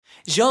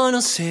Yo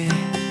no sé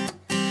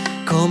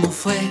cómo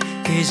fue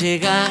que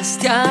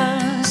llegaste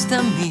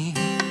hasta mí,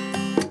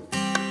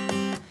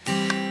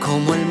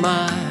 como el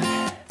mar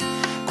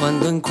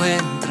cuando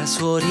encuentra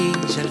su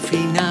orilla al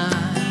final.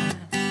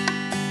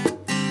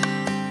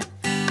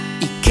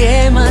 ¿Y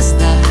qué más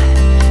da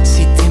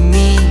si te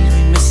miro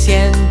y me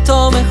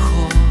siento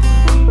mejor?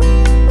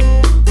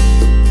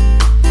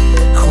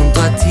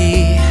 Junto a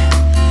ti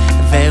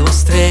veo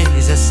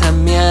estrellas a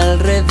mi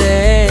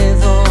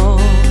alrededor,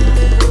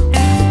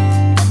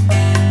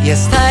 y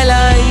hasta el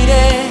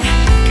aire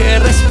que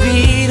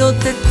respiro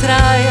te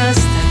trae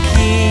hasta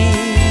aquí.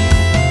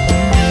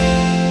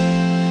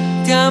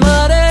 Te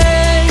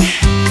amaré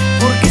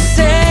porque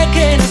sé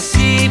que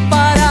nací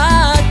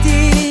para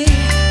ti,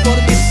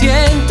 porque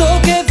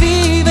siento que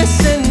vives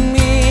en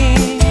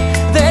mí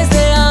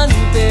desde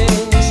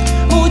antes,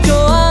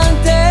 mucho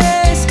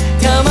antes.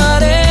 Te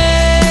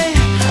amaré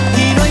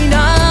y no hay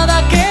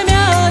nada que me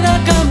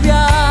haga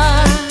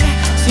cambiar.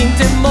 Sin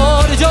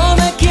temor yo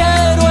me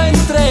quiero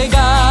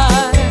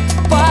entregar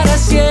para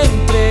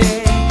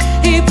siempre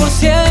y por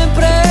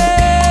siempre.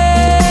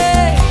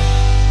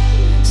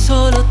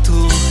 Solo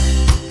tú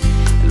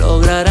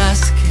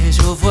lograrás que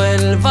yo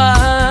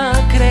vuelva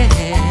a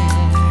creer,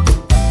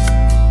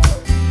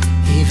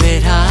 y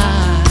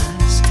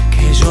verás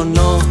que yo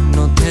no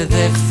te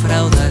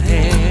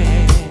defraudaré.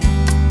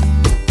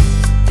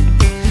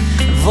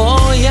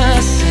 Voy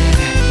a ser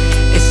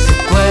ese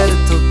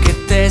puerto que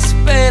te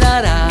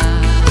esperará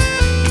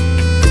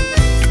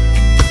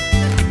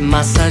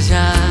más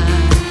allá,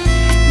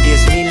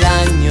 10.000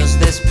 años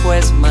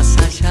después, más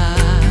allá.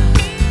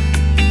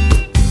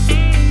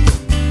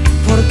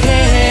 Porque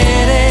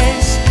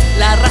eres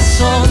la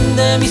razón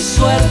de mi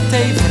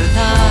suerte y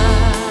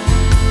verdad.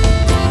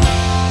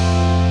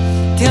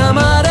 Te amo.